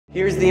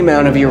Here's the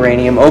amount of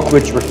uranium Oak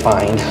Ridge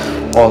refined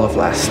all of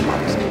last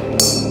month.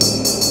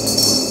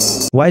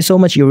 Why so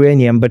much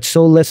uranium but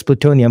so less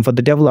plutonium for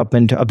the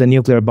development of the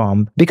nuclear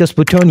bomb? Because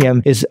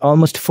plutonium is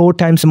almost 4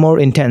 times more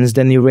intense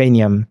than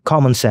uranium.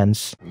 Common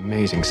sense.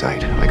 Amazing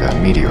sight, like a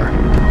meteor.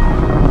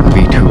 A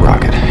V2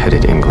 rocket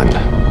headed England.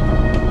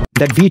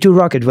 That V2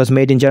 rocket was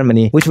made in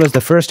Germany, which was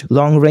the first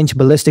long-range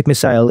ballistic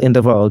missile in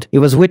the world. It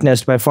was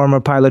witnessed by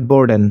former pilot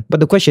Borden. But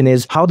the question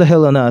is, how the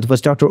hell on earth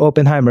was Dr.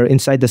 Oppenheimer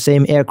inside the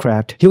same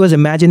aircraft? He was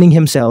imagining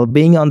himself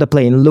being on the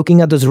plane, looking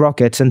at those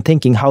rockets and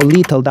thinking how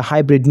lethal the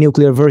hybrid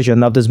nuclear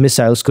version of those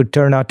missiles could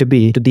turn out to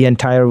be to the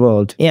entire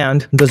world.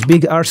 And those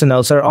big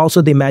arsenals are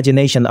also the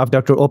imagination of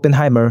Dr.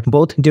 Oppenheimer,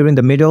 both during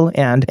the middle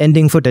and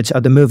ending footage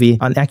of the movie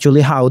on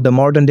actually how the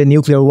modern-day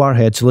nuclear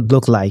warheads would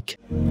look like.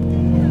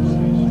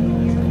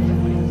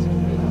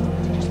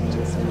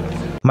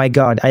 My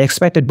god, I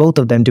expected both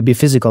of them to be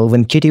physical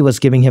when Kitty was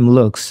giving him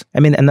looks. I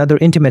mean, another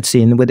intimate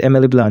scene with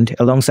Emily Blunt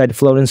alongside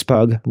Florence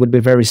Pugh would be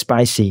very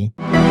spicy.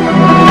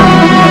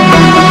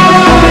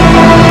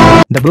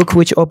 The book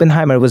which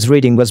Oppenheimer was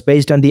reading was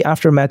based on the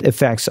aftermath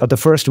effects of the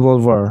First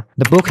World War.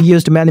 The book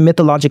used many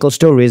mythological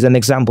stories and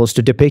examples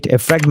to depict a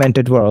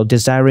fragmented world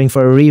desiring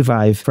for a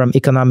revive from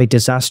economic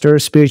disaster,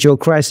 spiritual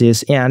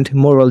crisis, and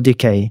moral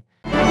decay.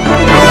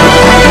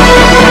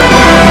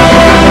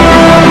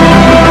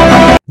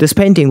 This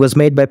painting was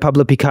made by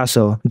Pablo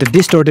Picasso. The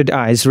distorted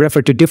eyes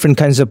refer to different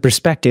kinds of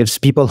perspectives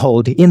people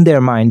hold in their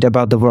mind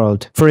about the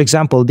world. For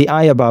example, the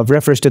eye above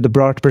refers to the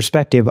broad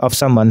perspective of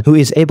someone who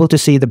is able to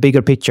see the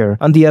bigger picture.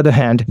 On the other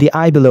hand, the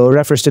eye below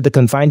refers to the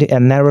confined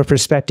and narrow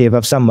perspective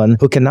of someone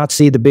who cannot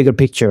see the bigger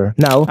picture.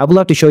 Now, I would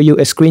love to show you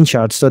a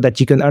screenshot so that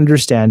you can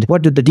understand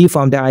what do the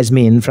deformed eyes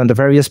mean from the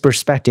various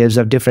perspectives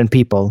of different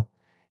people.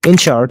 In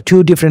short,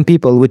 2 different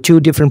people with 2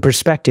 different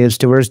perspectives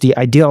towards the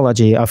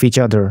ideology of each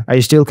other. Are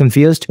you still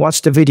confused?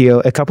 Watch the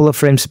video a couple of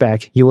frames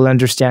back, you will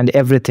understand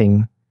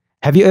everything.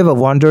 Have you ever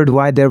wondered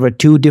why there were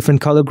 2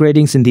 different color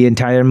gradings in the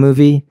entire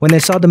movie? When I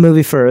saw the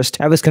movie first,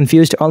 I was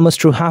confused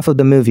almost through half of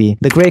the movie.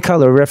 The gray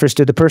color refers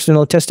to the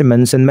personal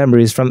testaments and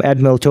memories from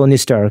Admiral Tony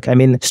Stark,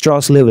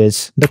 Strauss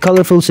Lewis. The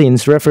colorful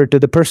scenes refer to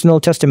the personal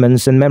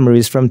testaments and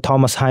memories from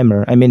Thomas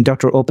Heimer,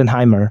 Dr.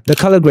 Oppenheimer. The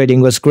color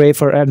grading was gray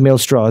for Admiral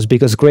Strauss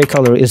because gray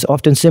color is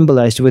often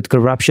symbolized with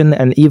corruption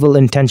and evil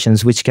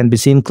intentions, which can be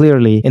seen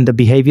clearly in the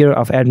behavior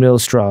of Admiral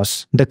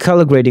Strauss. The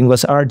color grading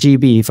was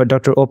RGB for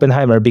Dr.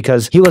 Oppenheimer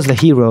because he was the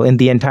hero in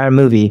the entire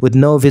movie with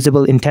no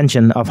visible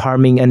intention of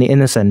harming any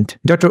innocent.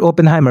 Dr.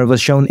 Oppenheimer was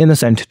shown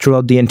innocent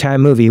throughout the entire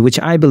movie, which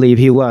I believe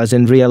he was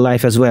in real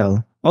life as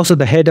well. Also,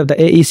 the head of the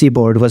AEC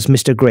board was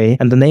Mr. Gray,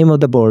 and the name of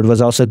the board was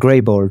also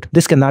Gray Board.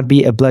 This cannot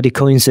be a bloody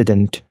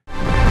coincidence.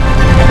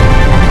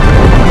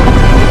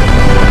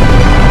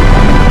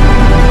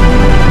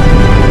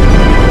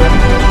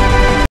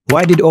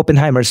 Why did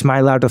Oppenheimer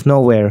smile out of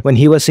nowhere when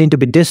he was seen to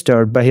be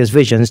disturbed by his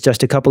visions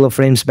just a couple of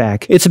frames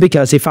back? It's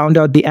because he found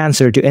out the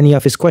answer to any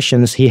of his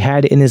questions he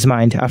had in his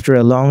mind after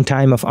a long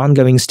time of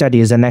ongoing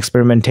studies and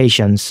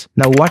experimentations.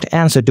 Now, what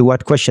answer to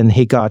what question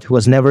he got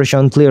was never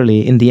shown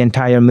clearly in the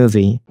entire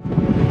movie.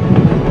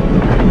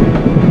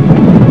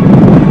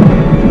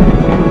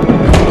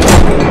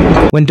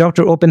 When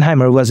Dr.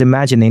 Oppenheimer was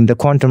imagining the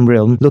quantum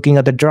realm, looking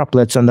at the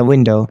droplets on the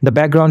window, the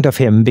background of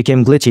him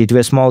became glitchy to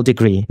a small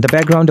degree. The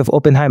background of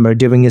Oppenheimer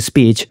during his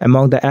speech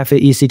among the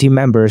FAECT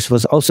members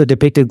was also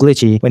depicted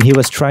glitchy when he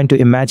was trying to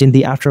imagine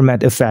the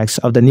aftermath effects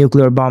of the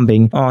nuclear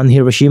bombing on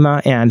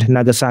Hiroshima and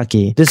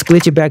Nagasaki. This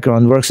glitchy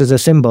background works as a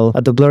symbol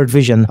of the blurred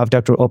vision of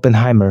Dr.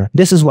 Oppenheimer.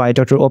 This is why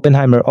Dr.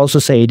 Oppenheimer also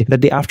said that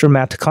the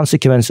aftermath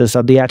consequences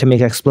of the atomic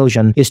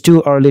explosion is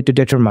too early to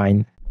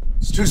determine.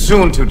 It's too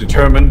soon to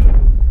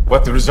determine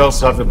what the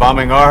results of the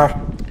bombing are.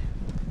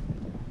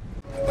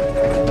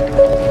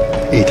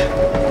 Eat.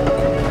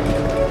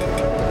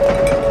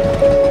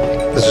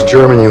 This is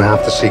German you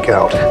have to seek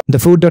out. The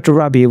food Dr.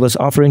 Rabi was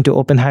offering to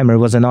Oppenheimer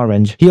was an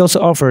orange. He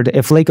also offered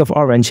a flake of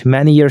orange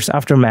many years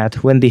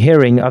aftermath when the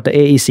hearing of the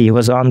AEC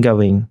was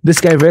ongoing. This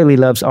guy really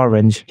loves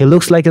orange. He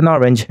looks like an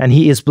orange and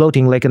he is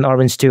bloating like an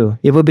orange too.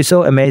 It would be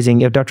so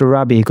amazing if Dr.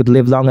 Rabi could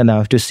live long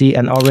enough to see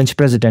an orange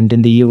president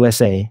in the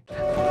USA.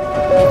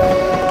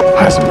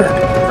 Heisenberg,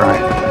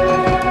 right.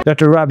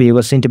 Dr. Rabi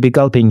was seen to be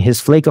gulping his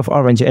flake of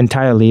orange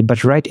entirely,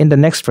 but right in the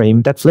next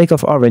frame, that flake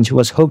of orange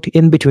was hooked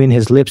in between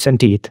his lips and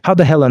teeth. How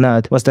the hell on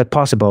earth was that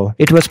possible?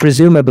 It was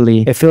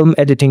presumably a film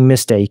editing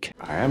mistake.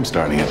 I am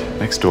starting it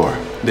next door.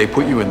 They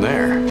put you in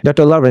there.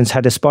 Dr. Lawrence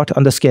had a spot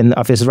on the skin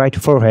of his right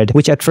forehead,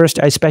 which at first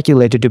I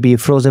speculated to be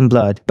frozen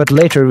blood, but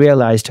later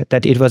realized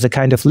that it was a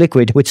kind of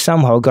liquid which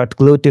somehow got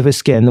glued to his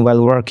skin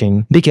while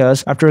working.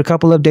 Because after a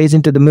couple of days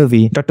into the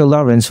movie, Dr.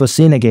 Lawrence was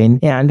seen again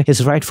and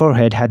his right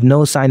forehead had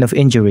no sign of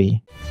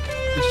injury.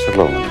 Mr.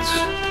 Lawrence,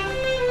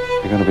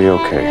 You're gonna be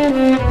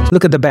okay.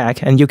 Look at the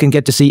back and you can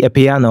get to see a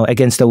piano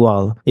against the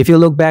wall. If you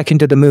look back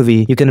into the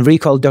movie, you can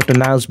recall Dr.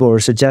 Niels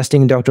Bohr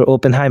suggesting Dr.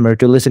 Oppenheimer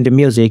to listen to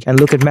music and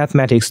look at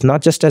mathematics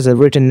not just as a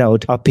written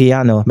note or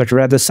piano, but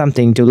rather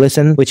something to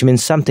listen, which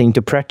means something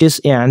to practice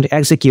and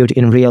execute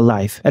in real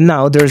life. And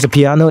now there is a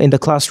piano in the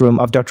classroom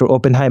of Dr.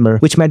 Oppenheimer,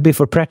 which might be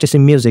for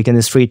practicing music in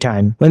his free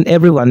time. When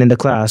everyone in the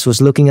class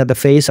was looking at the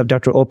face of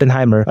Dr.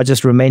 Oppenheimer or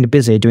just remained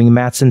busy doing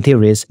maths and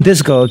theories,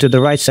 this girl to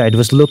the right side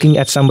was looking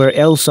at somewhere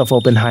else of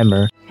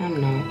Oppenheimer. I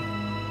don't know.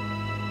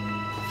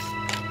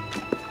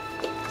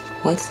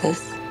 What's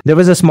this? There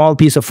was a small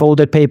piece of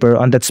folded paper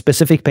on that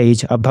specific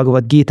page of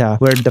Bhagavad Gita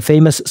where the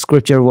famous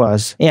scripture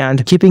was,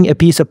 and keeping a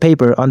piece of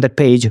paper on that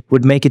page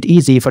would make it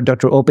easy for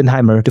Dr.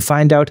 Oppenheimer to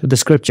find out the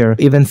scripture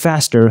even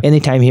faster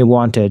anytime he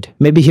wanted.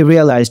 Maybe he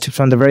realized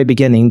from the very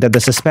beginning that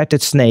the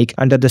suspected snake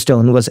under the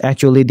stone was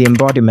actually the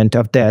embodiment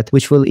of death,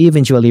 which will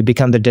eventually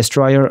become the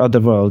destroyer of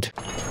the world.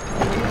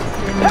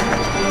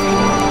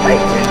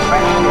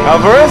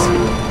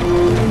 Alvarez?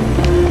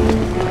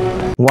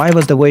 Why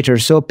was the waiter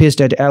so pissed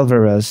at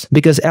Alvarez?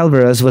 Because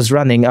Alvarez was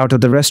running out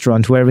of the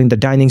restaurant wearing the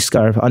dining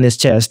scarf on his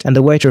chest, and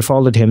the waiter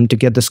followed him to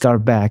get the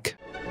scarf back.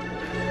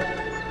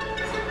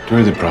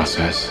 Through the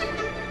process.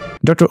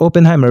 Dr.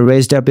 Oppenheimer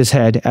raised up his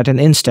head at an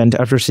instant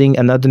after seeing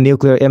another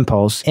nuclear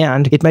impulse,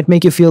 and it might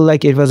make you feel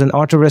like it was an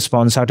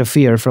auto-response out of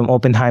fear from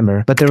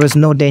Oppenheimer, but there was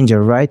no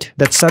danger, right?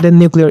 That sudden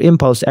nuclear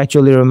impulse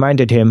actually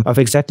reminded him of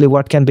exactly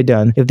what can be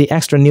done if the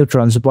extra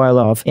neutrons boil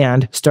off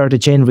and start a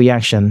chain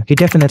reaction. He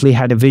definitely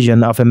had a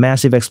vision of a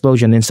massive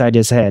explosion inside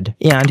his head.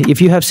 And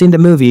if you have seen the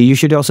movie, you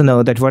should also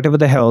know that whatever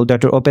the hell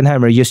Dr.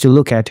 Oppenheimer used to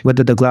look at,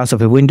 whether the glass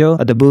of a window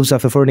or the boobs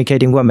of a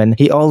fornicating woman,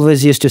 he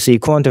always used to see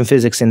quantum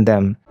physics in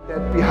them.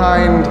 That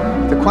behind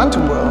the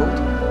quantum world,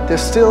 there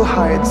still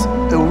hides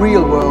a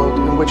real world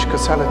in which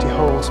causality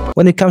holds.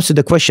 When it comes to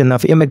the question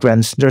of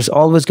immigrants, there's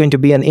always going to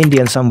be an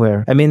Indian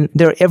somewhere. I mean,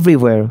 they're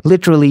everywhere,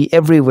 literally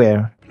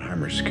everywhere.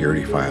 Oppenheimer's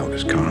security file of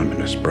his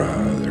communist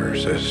brother,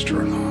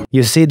 sister-in-law.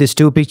 You see these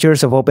two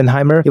pictures of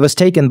Oppenheimer? He was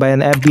taken by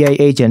an FBI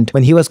agent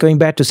when he was going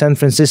back to San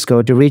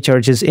Francisco to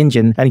recharge his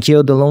engine and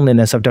cure the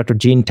loneliness of Dr.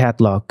 Jean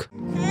Tatlock.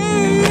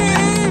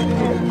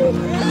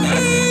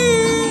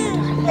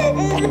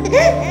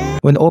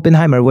 When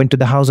Oppenheimer went to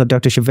the house of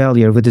Dr.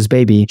 Chevalier with his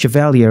baby,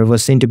 Chevalier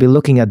was seen to be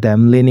looking at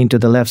them leaning to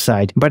the left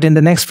side, but in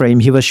the next frame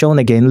he was shown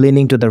again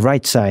leaning to the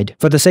right side.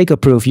 For the sake of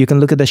proof, you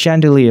can look at the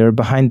chandelier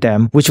behind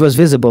them, which was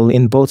visible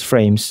in both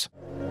frames.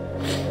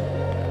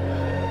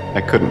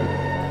 I couldn't.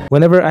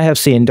 Whenever I have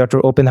seen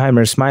Dr.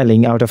 Oppenheimer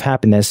smiling out of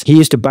happiness, he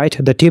used to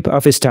bite the tip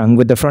of his tongue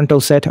with the frontal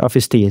set of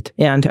his teeth.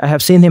 And I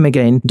have seen him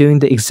again doing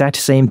the exact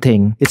same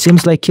thing. It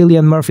seems like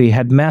Cillian Murphy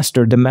had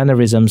mastered the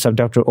mannerisms of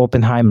Dr.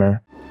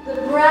 Oppenheimer. The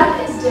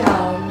breath is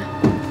down.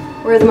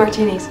 Where are the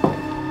martinis?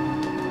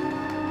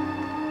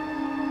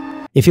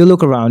 If you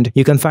look around,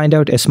 you can find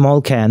out a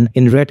small can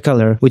in red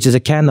color, which is a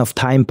can of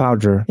thyme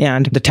powder.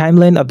 And the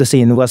timeline of the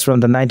scene was from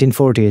the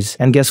 1940s.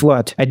 And guess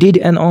what? I did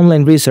an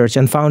online research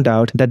and found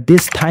out that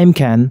this thyme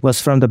can was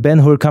from the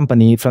Ben-Hur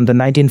company from the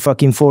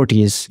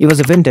 1940s. It was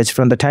a vintage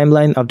from the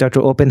timeline of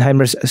Dr.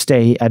 Oppenheimer's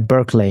stay at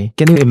Berkeley.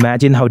 Can you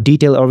imagine how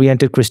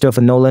detail-oriented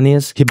Christopher Nolan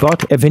is? He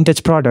bought a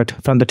vintage product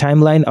from the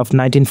timeline of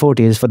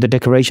 1940s for the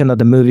decoration of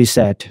the movie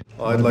set.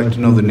 Well, I'd like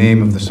to know the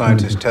name of the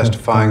scientist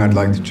testifying. I'd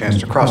like the chance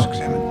to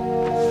cross-examine.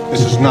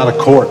 This is not a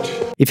court.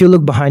 If you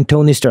look behind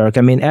Tony Stark,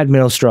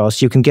 Admiral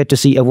Strauss, you can get to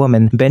see a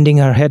woman bending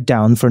her head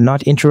down for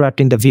not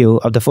interrupting the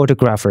view of the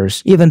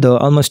photographers. Even though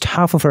almost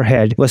half of her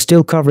head was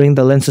still covering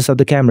the lenses of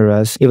the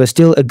cameras, it was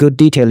still a good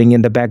detailing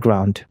in the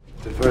background.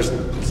 The first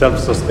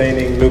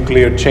self-sustaining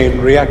nuclear chain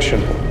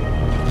reaction.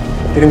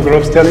 Didn't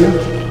Groves tell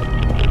you?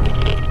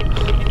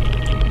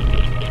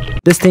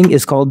 This thing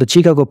is called the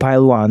Chicago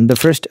Pile 1, the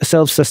first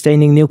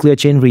self-sustaining nuclear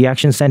chain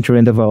reaction center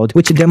in the world,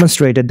 which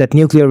demonstrated that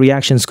nuclear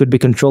reactions could be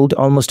controlled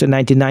almost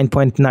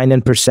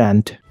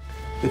 99.99%.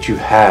 That you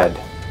had.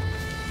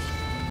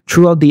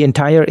 Throughout the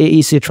entire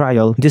AEC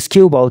trial, this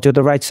cue ball to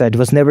the right side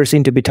was never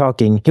seen to be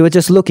talking. He was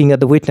just looking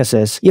at the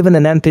witnesses. Even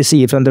an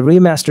NPC from the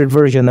remastered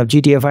version of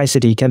GTA Vice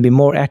City can be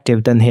more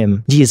active than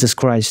him. Jesus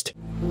Christ.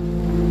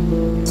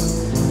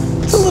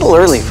 It's a little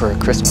early for a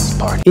Christmas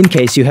party. In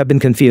case you have been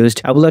confused,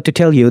 I would like to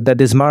tell you that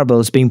these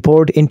marbles being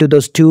poured into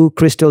those two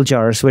crystal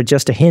jars were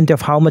just a hint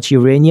of how much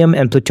uranium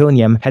and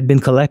plutonium had been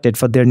collected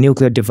for their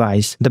nuclear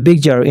device. The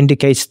big jar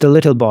indicates the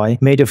little boy,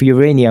 made of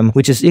uranium,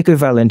 which is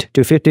equivalent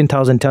to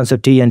 15,000 tons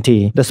of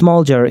TNT. The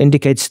small jar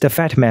indicates the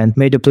fat man,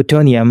 made of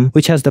plutonium,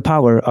 which has the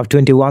power of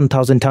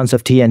 21,000 tons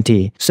of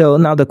TNT. So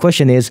now the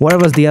question is, where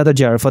was the other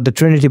jar for the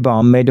Trinity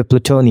bomb made of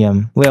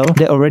plutonium? Well,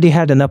 they already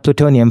had enough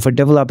plutonium for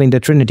developing the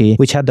Trinity,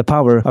 which had the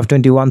power of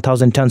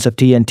 21,000 tons of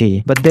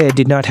TNT, but they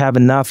did not have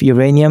enough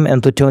uranium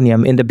and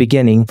plutonium in the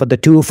beginning for the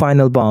two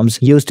final bombs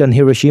used on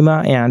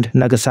Hiroshima and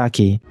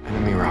Nagasaki.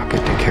 Enemy rocket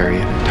to carry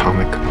an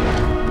atomic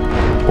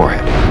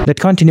warhead. That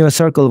continuous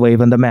circle wave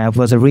on the map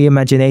was a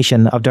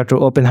reimagination of Dr.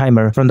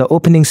 Oppenheimer from the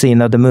opening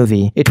scene of the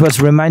movie. It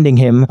was reminding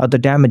him of the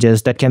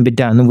damages that can be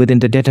done within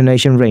the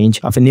detonation range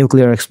of a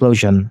nuclear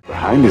explosion.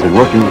 Behind has been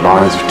working with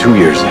Barnes for 2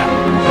 years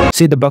now.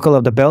 See the buckle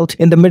of the belt?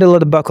 In the middle of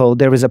the buckle,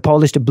 there is a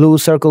polished blue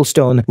circle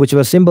stone which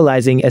was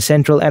symbolizing a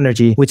central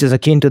energy which is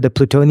akin to the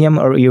plutonium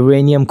or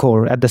uranium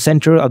core at the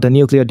center of the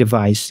nuclear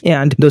device.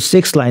 And those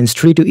 6 lines,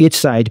 3 to each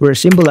side, were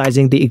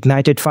symbolizing the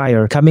ignited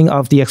fire coming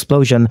off the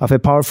explosion of a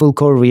powerful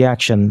core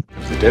reaction.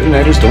 If the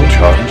detonators don't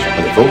charge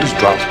and the voltage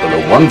drops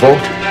below 1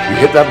 volt, you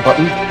hit that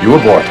button, you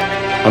abort.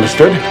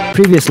 Understood?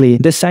 Previously,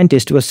 this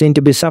scientist was seen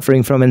to be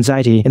suffering from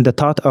anxiety in the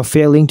thought of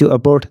failing to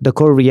abort the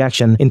core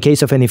reaction in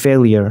case of any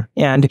failure,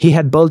 and he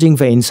had bulging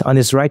veins on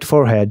his right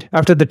forehead.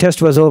 After the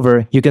test was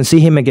over, you can see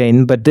him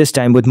again, but this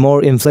time with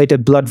more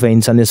inflated blood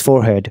veins on his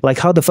forehead. Like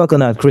how the fuck or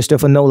not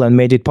Christopher Nolan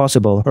made it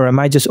possible, or am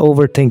I just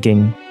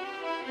overthinking?